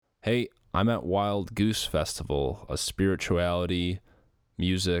Hey, I'm at Wild Goose Festival, a spirituality,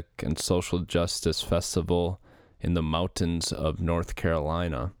 music, and social justice festival in the mountains of North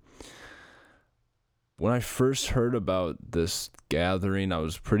Carolina. When I first heard about this gathering, I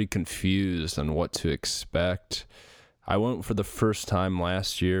was pretty confused on what to expect. I went for the first time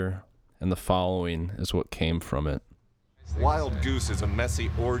last year, and the following is what came from it. Wild Goose is a messy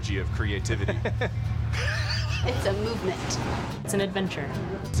orgy of creativity. It's a movement. It's an adventure.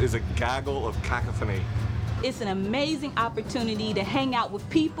 It is a gaggle of cacophony. It's an amazing opportunity to hang out with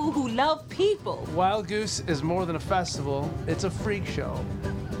people who love people. Wild Goose is more than a festival, it's a freak show.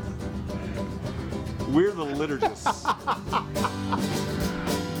 We're the liturgists.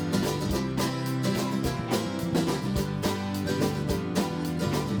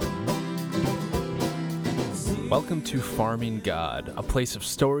 Welcome to Farming God, a place of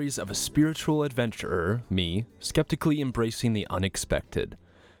stories of a spiritual adventurer, me, skeptically embracing the unexpected.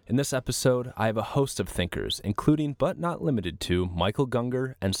 In this episode, I have a host of thinkers, including but not limited to Michael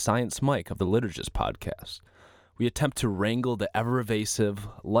Gungor and Science Mike of the Liturgist podcast. We attempt to wrangle the ever-evasive,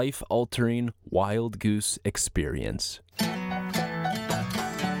 life-altering Wild Goose experience.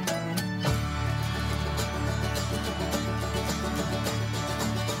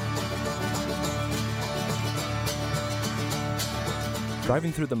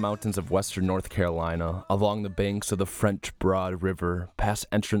 Driving through the mountains of western North Carolina, along the banks of the French Broad River, past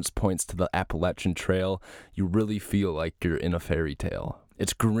entrance points to the Appalachian Trail, you really feel like you're in a fairy tale.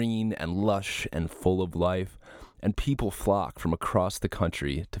 It's green and lush and full of life, and people flock from across the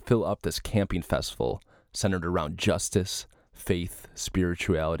country to fill up this camping festival centered around justice, faith,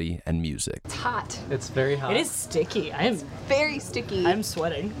 spirituality, and music. It's hot. It's very hot. It is sticky. I'm Very sticky. I'm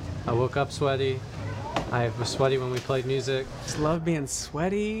sweating. I woke up sweaty. I was sweaty when we played music. Just love being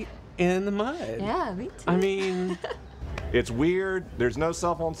sweaty in the mud. Yeah, me too. I mean, It's weird. There's no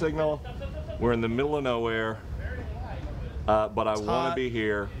cell phone signal. We're in the middle of nowhere. But I want hot. to be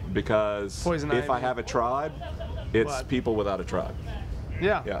here because Poison if I ivy. have a tribe, it's What? people without a tribe.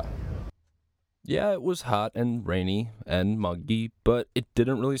 yeah. Yeah. Yeah, it was hot and rainy and muggy, but it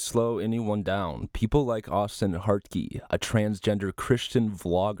didn't really slow anyone down. People like Austin Hartke, a transgender Christian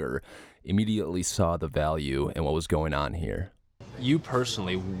vlogger, immediately saw the value in what was going on here. You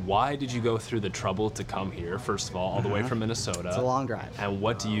personally, why did you go through the trouble to come here, first of all the way from Minnesota? It's a long drive. And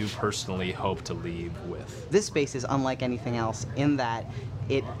what do you personally hope to leave with? This space is unlike anything else in that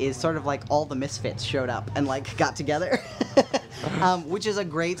it is sort of like all the misfits showed up and like got together, which is a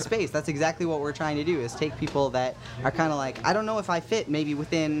great space. That's exactly what we're trying to do, is take people that are kind of like, I don't know if I fit maybe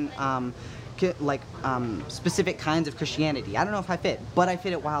within specific kinds of Christianity. I don't know if I fit, but I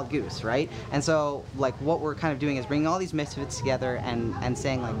fit at Wild Goose, right? And so like what we're kind of doing is bringing all these misfits together and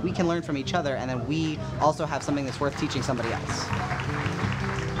saying like we can learn from each other, and then we also have something that's worth teaching somebody else.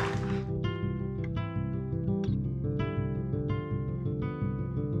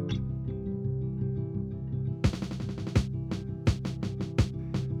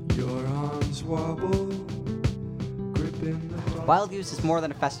 Your arms wobble, gripping the Wild Goose is more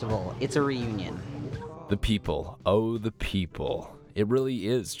than a festival, it's a reunion. The people, oh the people. It really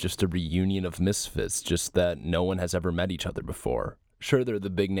is just a reunion of misfits, just that no one has ever met each other before. Sure, they're the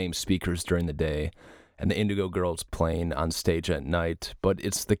big name speakers during the day, and the Indigo Girls playing on stage at night, but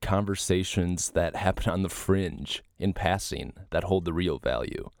it's the conversations that happen on the fringe, in passing, that hold the real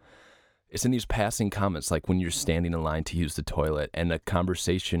value. It's in these passing comments, like when you're standing in line to use the toilet and a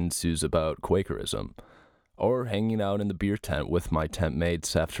conversation ensues about Quakerism, or hanging out in the beer tent with my tent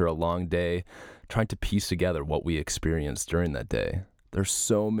mates after a long day, trying to piece together what we experienced during that day. There's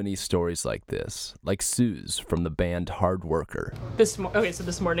so many stories like this, like Sue's from the band Hard Worker. So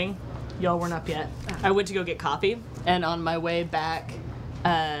this morning, y'all weren't up yet. I went to go get coffee, and on my way back,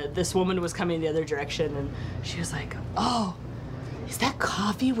 this woman was coming the other direction, and she was like, "Oh, is that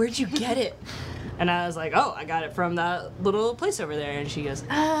coffee? Where'd you get it?" And I was like, "Oh, I got it from that little place over there." And she goes,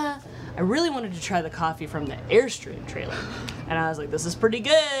 I really wanted to try the coffee from the Airstream trailer. And I was like, this is pretty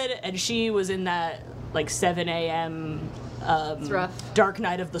good. And she was in that like 7 a.m. It's rough. Dark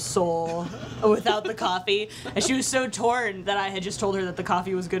night of the soul without the coffee. And she was so torn that I had just told her that the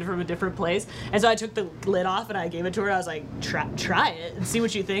coffee was good from a different place. And so I took the lid off and I gave it to her. I was like, try it and see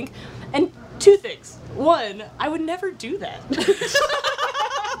what you think. And two things. One, I would never do that.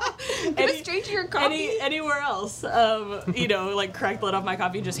 Give a stranger your coffee. Anywhere else, like crack the lid off my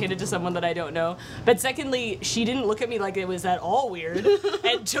coffee and just hand it to someone that I don't know. But secondly, she didn't look at me like it was at all weird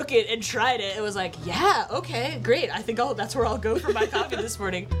and took it and tried it. It was like, yeah, okay, great. I think that's where I'll go for my coffee this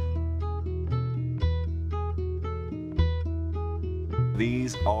morning.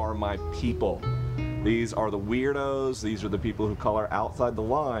 These are my people. These are the weirdos. These are the people who color outside the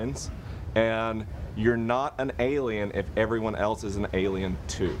lines. And you're not an alien if everyone else is an alien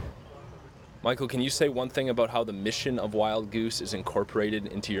too. Michael, can you say one thing about how the mission of Wild Goose is incorporated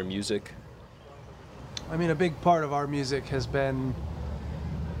into your music? I mean, a big part of our music has been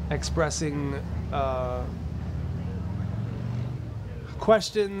expressing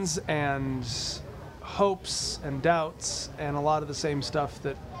questions and hopes and doubts, and a lot of the same stuff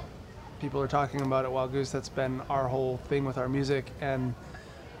that people are talking about at Wild Goose. That's been our whole thing with our music. And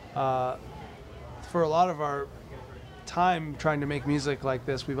for a lot of our time trying to make music like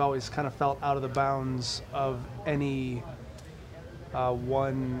this, we've always kind of felt out of the bounds of any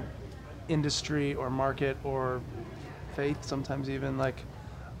one industry or market or faith, sometimes even like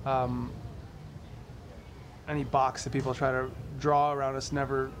any box that people try to draw around us,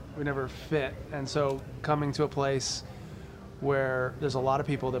 we never fit. And so coming to a place where there's a lot of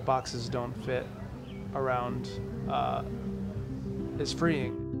people that boxes don't fit around is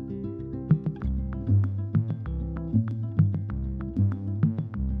freeing.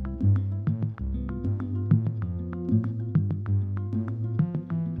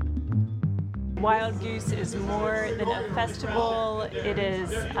 Wild Goose is more than a festival. It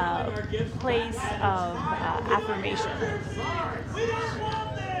is a place of affirmation.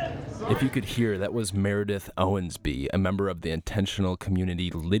 If you could hear, that was Meredith Owensby, a member of the intentional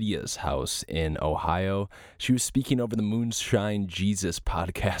community Lydia's House in Ohio. She was speaking over the Moonshine Jesus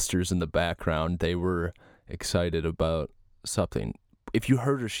podcasters in the background. They were excited about something. If you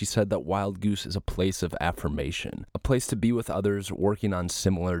heard her, she said that Wild Goose is a place of affirmation, a place to be with others working on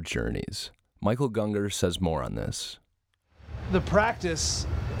similar journeys. Michael Gungor says more on this. The practice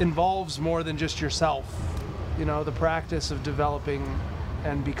involves more than just yourself. You know, the practice of developing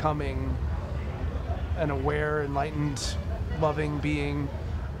and becoming an aware, enlightened, loving being.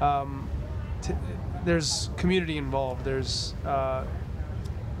 There's community involved. There's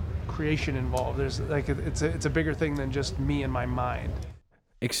creation involved. There's like it's a bigger thing than just me and my mind.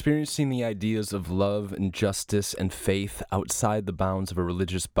 Experiencing the ideas of love and justice and faith outside the bounds of a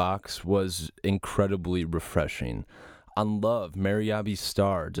religious box was incredibly refreshing. On Love, Mariabi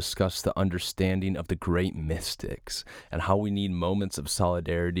Starr discussed the understanding of the great mystics and how we need moments of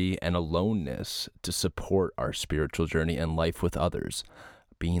solidarity and aloneness to support our spiritual journey and life with others,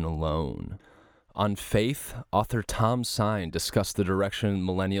 being alone. On Faith, author Tom Sine discussed the direction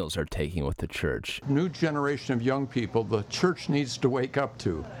millennials are taking with the church. New generation of young people the church needs to wake up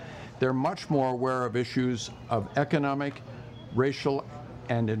to. They're much more aware of issues of economic, racial,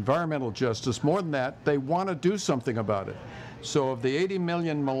 and environmental justice. More than that, they want to do something about it. So of the 80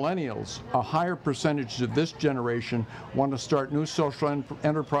 million millennials, a higher percentage of this generation want to start new social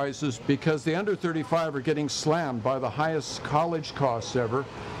enterprises because the under 35 are getting slammed by the highest college costs ever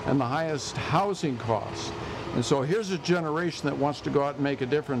and the highest housing costs. And so here's a generation that wants to go out and make a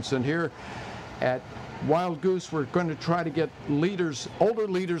difference. And here at Wild Goose, we're going to try to get leaders, older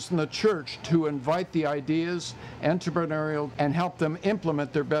leaders in the church, to invite the ideas, entrepreneurial, and help them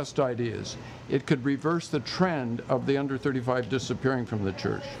implement their best ideas. It could reverse the trend of the under 35 disappearing from the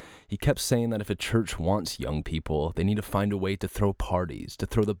church. He kept saying that if a church wants young people, they need to find a way to throw parties, to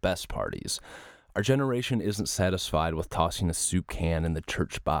throw the best parties. Our generation isn't satisfied with tossing a soup can in the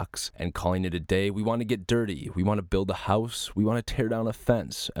church box and calling it a day. We want to get dirty. We want to build a house. We want to tear down a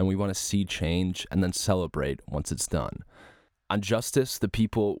fence. And we want to see change and then celebrate once it's done. On Justice, the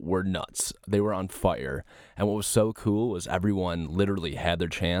people were nuts. They were on fire. And what was so cool was everyone literally had their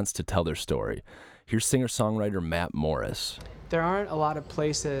chance to tell their story. Here's singer-songwriter Matt Morris. There aren't a lot of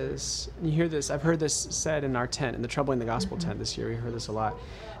places, you hear this, I've heard this said in our tent, in the Troubling the Gospel tent this year, we heard this a lot.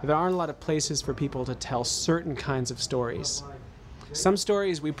 There aren't a lot of places for people to tell certain kinds of stories. Some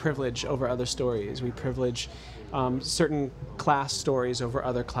stories we privilege over other stories. We privilege certain class stories over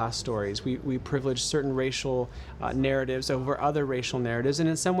other class stories. We privilege certain racial narratives over other racial narratives. And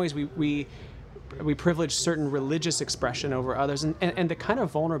in some ways we privilege certain religious expression over others. And the kind of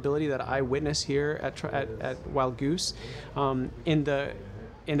vulnerability that I witness here at Wild Goose in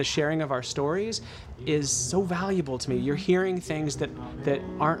the sharing of our stories is so valuable to me. You're hearing things that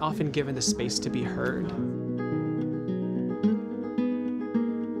aren't often given the space to be heard.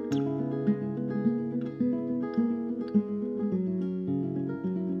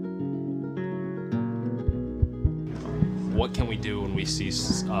 What can we do when we see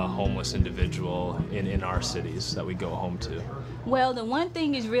a homeless individual in our cities that we go home to? Well, the one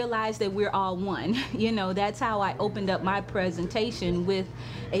thing is realize that we're all one. You know, that's how I opened up my presentation with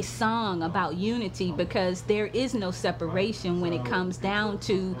a song about unity, because there is no separation when it comes down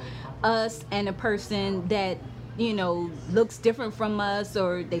to us and a person that looks different from us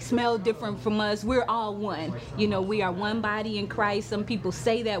or they smell different from us. We're all one. We are one body in Christ. Some people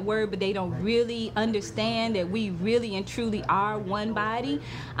say that word, but they don't really understand that we really and truly are one body.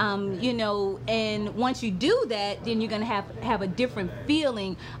 And once you do that, then you're going to have a different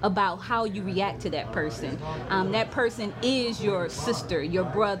feeling about how you react to that person. That person is your sister, your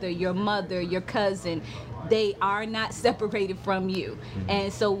brother, your mother, your cousin. They are not separated from you.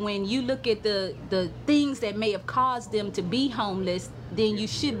 And so when you look at the things that may have caused them to be homeless, then you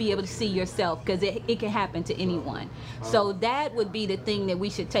should be able to see yourself, because it can happen to anyone. So that would be the thing that we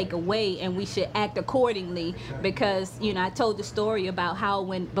should take away, and we should act accordingly, because I told the story about how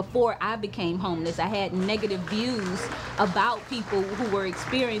before I became homeless, I had negative views about people who were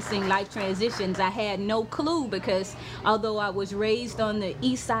experiencing life transitions. I had no clue, because although I was raised on the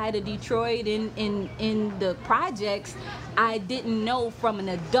east side of Detroit in the projects, I didn't know from an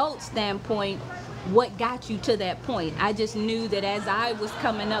adult standpoint what got you to that point. I just knew that as I was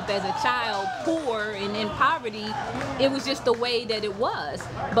coming up as a child, poor and in poverty, it was just the way that it was.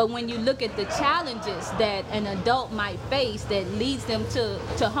 But when you look at the challenges that an adult might face that leads them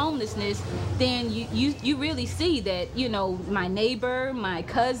to homelessness, then you really see that, my neighbor, my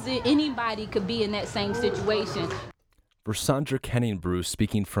cousin, anybody could be in that same situation. Versandra Kenningbrew,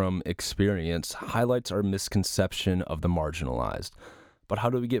 speaking from experience, highlights our misconception of the marginalized. But how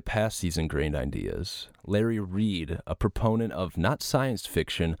do we get past these ingrained ideas? Larry Reed, a proponent of not science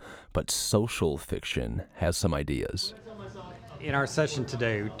fiction, but social fiction, has some ideas. In our session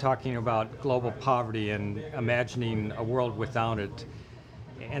today, we're talking about global poverty and imagining a world without it.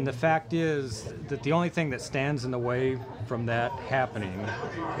 And the fact is that the only thing that stands in the way from that happening,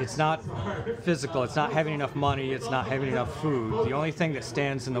 it's not physical, it's not having enough money, it's not having enough food. The only thing that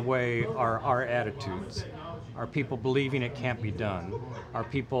stands in the way are our attitudes. Are people believing it can't be done? Are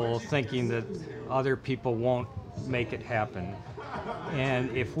people thinking that other people won't make it happen? And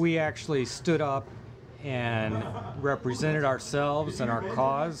if we actually stood up and represented ourselves and our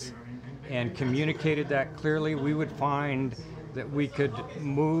cause and communicated that clearly, we would find that we could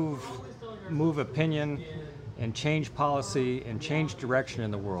move opinion and change policy and change direction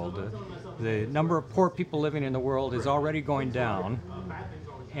in the world. The number of poor people living in the world is already going down,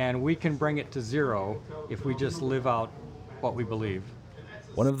 and we can bring it to zero if we just live out what we believe.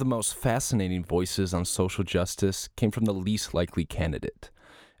 One of the most fascinating voices on social justice came from the least likely candidate.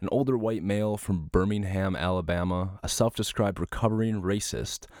 An older white male from Birmingham, Alabama, a self-described recovering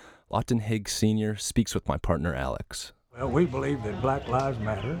racist, Lawton Higgs Sr. speaks with my partner Alex. Well, we believe that Black lives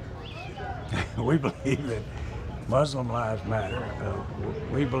matter. We believe that Muslim lives matter.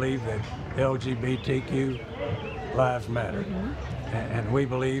 We believe that LGBTQ lives matter. And we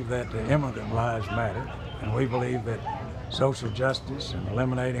believe that the immigrant lives matter. And we believe that social justice and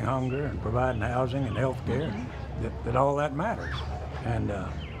eliminating hunger and providing housing and health care, that all that matters. And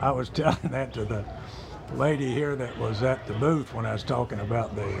I was telling that to the lady here that was at the booth when I was talking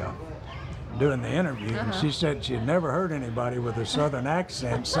about doing the interview, and she said she had never heard anybody with a southern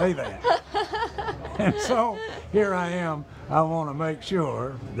accent say that. And so here I am. I want to make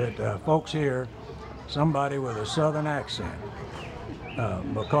sure that folks hear somebody with a southern accent,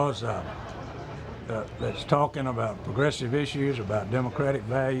 because that's talking about progressive issues, about democratic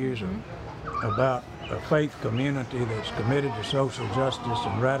values, about a faith community that's committed to social justice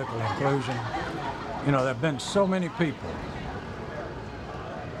and radical inclusion. There have been so many people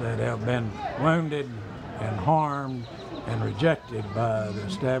that have been wounded and harmed and rejected by the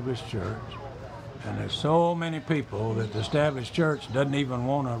established church. And there's so many people that the established church doesn't even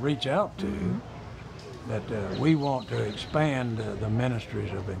want to reach out to, that we want to expand the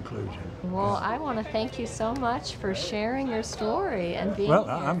ministries of inclusion. Well, I want to thank you so much for sharing your story and being Well,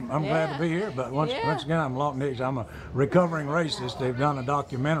 here. I'm glad to be here, but once again, I'm Lawton Higgs. I'm a recovering racist. They've done a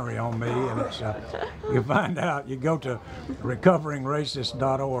documentary on me, and it's you find out, you go to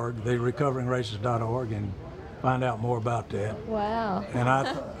recoveringracist.org, therecoveringracist.org, and find out more about that. Wow. And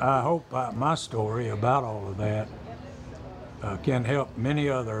I hope my story about all of that can help many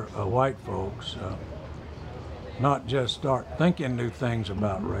other white folks not just start thinking new things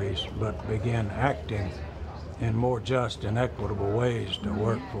about race, but begin acting in more just and equitable ways to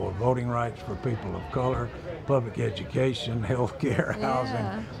work for voting rights for people of color, public education, health care,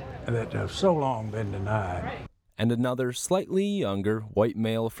 housing, that have so long been denied. And another slightly younger white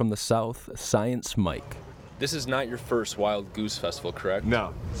male from the South, Science Mike. This is not your first Wild Goose Festival, correct?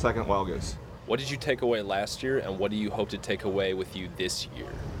 No, second Wild Goose. What did you take away last year, and what do you hope to take away with you this year?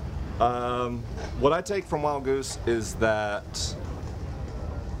 What I take from Wild Goose is that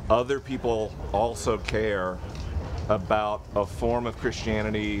other people also care about a form of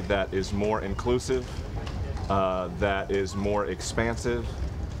Christianity that is more inclusive, that is more expansive,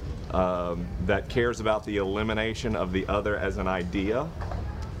 that cares about the elimination of the other as an idea.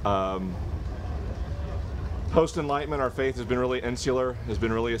 Post-Enlightenment, our faith has been really insular, has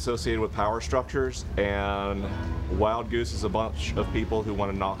been really associated with power structures, and Wild Goose is a bunch of people who want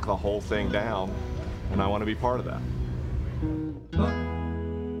to knock the whole thing down, and I want to be part of that.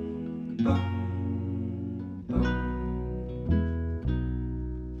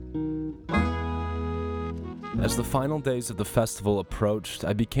 As the final days of the festival approached,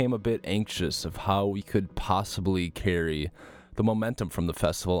 I became a bit anxious of how we could possibly carry the momentum from the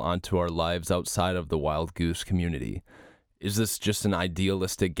festival onto our lives outside of the Wild Goose community. Is this just an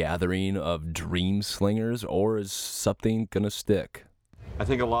idealistic gathering of dream slingers, or is something gonna stick? I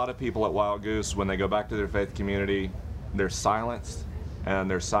think a lot of people at Wild Goose, when they go back to their faith community, they're silenced,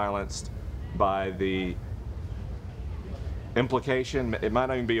 and they're silenced by the implication, it might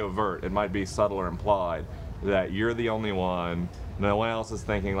not even be overt, it might be subtle or implied, that you're the only one, no one else is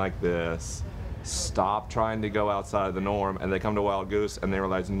thinking like this. Stop trying to go outside of the norm. And they come to Wild Goose and they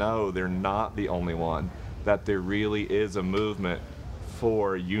realize, no, they're not the only one, that there really is a movement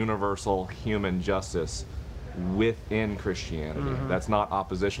for universal human justice within Christianity. That's not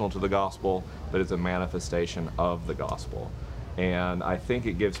oppositional to the gospel, but it's a manifestation of the gospel. And I think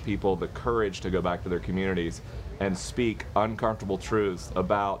it gives people the courage to go back to their communities and speak uncomfortable truths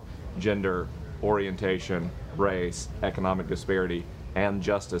about gender, orientation, race, economic disparity, and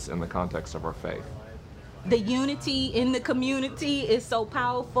justice in the context of our faith. The unity in the community is so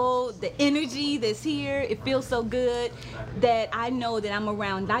powerful. The energy that's here, it feels so good that I know that I'm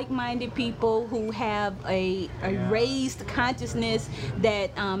around like-minded people who have a raised consciousness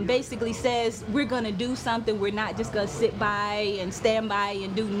that basically says we're going to do something. We're not just going to sit by and stand by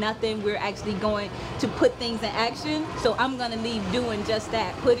and do nothing. We're actually going to put things in action. So I'm going to leave doing just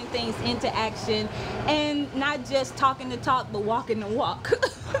that, putting things into action, and not just talking the talk, but walking the walk.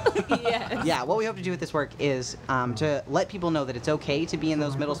 Yes. Yeah, what we hope to do with this work is to let people know that it's okay to be in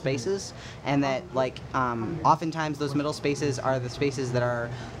those middle spaces, and that oftentimes those middle spaces are the spaces that are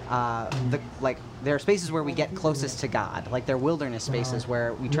they're spaces where we get closest to God. Like they're wilderness spaces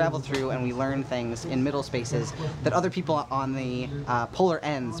where we travel through and we learn things in middle spaces that other people on the polar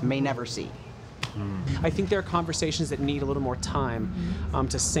ends may never see. I think there are conversations that need a little more time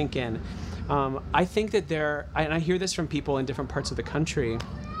to sink in. I think that and I hear this from people in different parts of the country,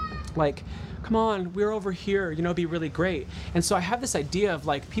 like, come on, we're over here, it'd be really great. And so I have this idea of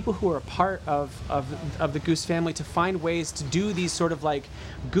like people who are a part of the Goose family to find ways to do these sort of like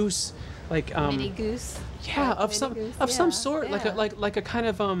goose, like mini goose. Yeah, of some sort, yeah. like a kind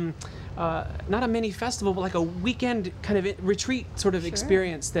of not a mini festival, but like a weekend kind of retreat sort of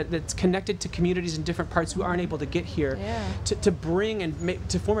experience that's connected to communities in different parts who aren't able to get here, to bring and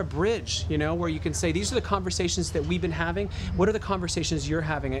to form a bridge, where you can say, these are the conversations that we've been having, what are the conversations you're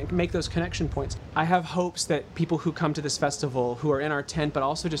having, and make those connection points. I have hopes that people who come to this festival, who are in our tent, but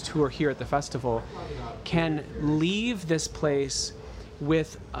also just who are here at the festival, can leave this place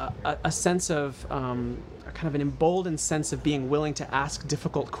with a sense of kind of an emboldened sense of being willing to ask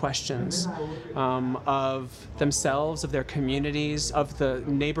difficult questions of themselves, of their communities, of the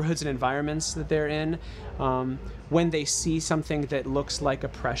neighborhoods and environments that they're in. When they see something that looks like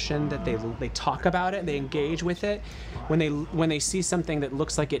oppression, that they talk about it, they engage with it. When they see something that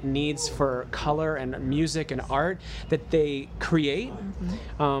looks like it needs for color and music and art, that they create.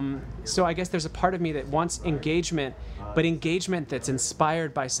 So I guess there's a part of me that wants engagement, but engagement that's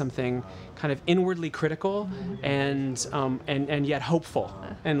inspired by something kind of inwardly critical and yet hopeful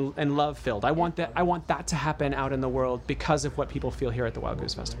and love-filled. I want that to happen out in the world because of what people feel here at the Wild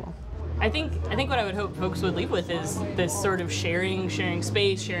Goose Festival. I think what I would hope folks would leave with is this sort of sharing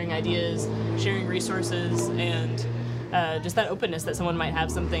space, sharing ideas, sharing resources, and just that openness that someone might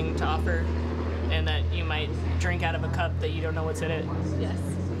have something to offer, and that you might drink out of a cup that you don't know what's in it. Yes.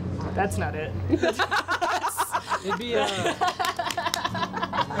 That's not it. It'd be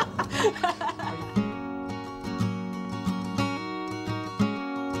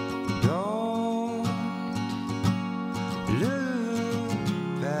Don't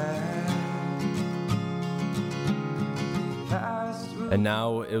look back. And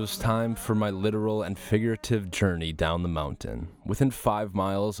now it was time for my literal and figurative journey down the mountain. Within 5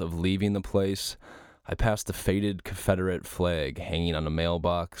 miles of leaving the place, I passed a faded Confederate flag hanging on a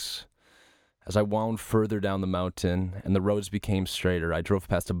mailbox. As I wound further down the mountain and the roads became straighter, I drove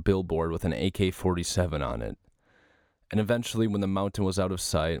past a billboard with an AK-47 on it. And eventually, when the mountain was out of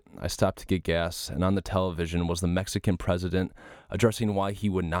sight, I stopped to get gas, and on the television was the Mexican president addressing why he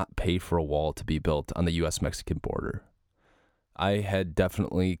would not pay for a wall to be built on the U.S.-Mexican border. I had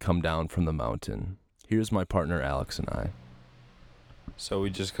definitely come down from the mountain. here's my partner Alex and I. So we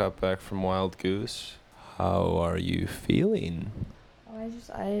just got back from Wild Goose. How are you feeling?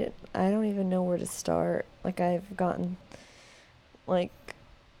 I don't even know where to start. Like, I've gotten, like,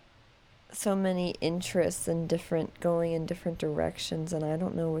 so many interests in going in different directions, and I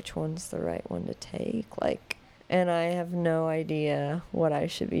don't know which one's the right one to take. Like, and I have no idea what I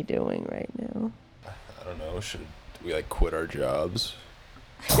should be doing right now. I don't know. Should we, like, quit our jobs?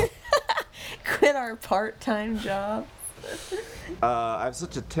 Quit our part-time job? I have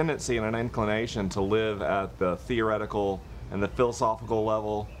such a tendency and an inclination to live at the theoretical and the philosophical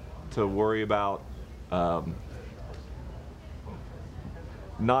level, to worry about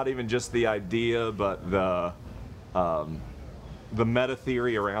not even just the idea, but the meta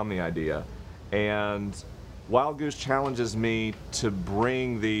theory around the idea. And Wild Goose challenges me to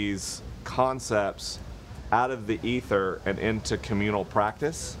bring these concepts out of the ether and into communal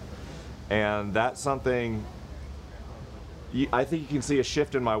practice. And that's something I think you can see a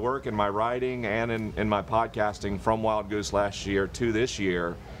shift in my work, in my writing, and in my podcasting from Wild Goose last year to this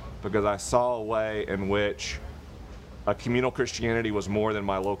year, because I saw a way in which a communal Christianity was more than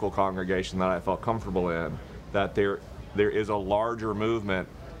my local congregation that I felt comfortable in, that there is a larger movement,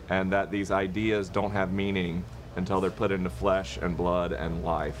 and that these ideas don't have meaning until they're put into flesh and blood and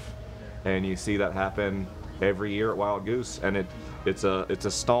life. And you see that happen every year at Wild Goose, and it's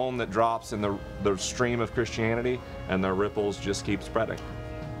a stone that drops in the stream of Christianity, and the ripples just keep spreading.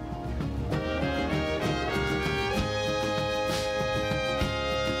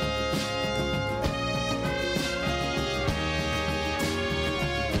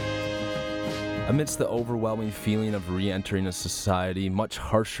 Amidst the overwhelming feeling of re-entering a society much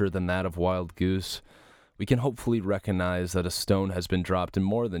harsher than that of Wild Goose, we can hopefully recognize that a stone has been dropped in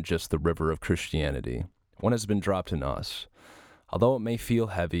more than just the river of Christianity. One has been dropped in us. Although it may feel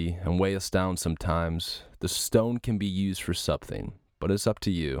heavy and weigh us down sometimes, the stone can be used for something, but it's up to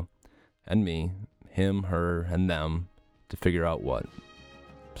you and me, him, her, and them to figure out what.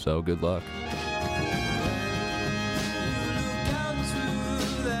 So good luck.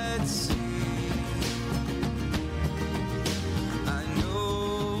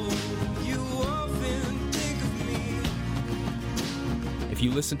 If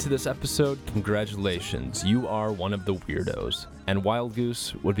you listen to this episode, congratulations, you are one of the weirdos, and Wild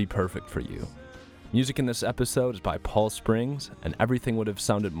Goose would be perfect for you. Music in this episode is by Paul Springs, and everything would have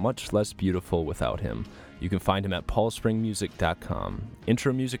sounded much less beautiful without him. You can find him at paulspringmusic.com.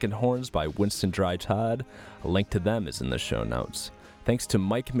 Intro music and horns by Winston Dry Todd. A link to them is in the show notes. Thanks to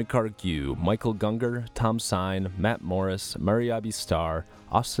Mike McCargue, Michael Gunger, Tom Sine, Matt Morris, Mariabi Starr,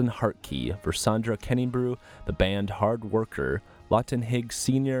 Austin Hartkey, Versandra Kenningbrew, the band Hard Worker, Lawton Higgs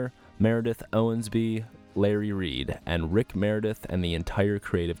Sr., Meredith Owensby, Larry Reed, and Rick Meredith and the entire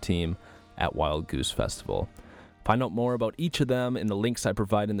creative team at Wild Goose Festival. Find out more about each of them in the links I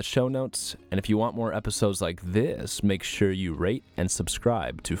provide in the show notes, and if you want more episodes like this, make sure you rate and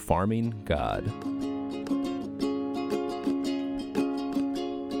subscribe to Farming God.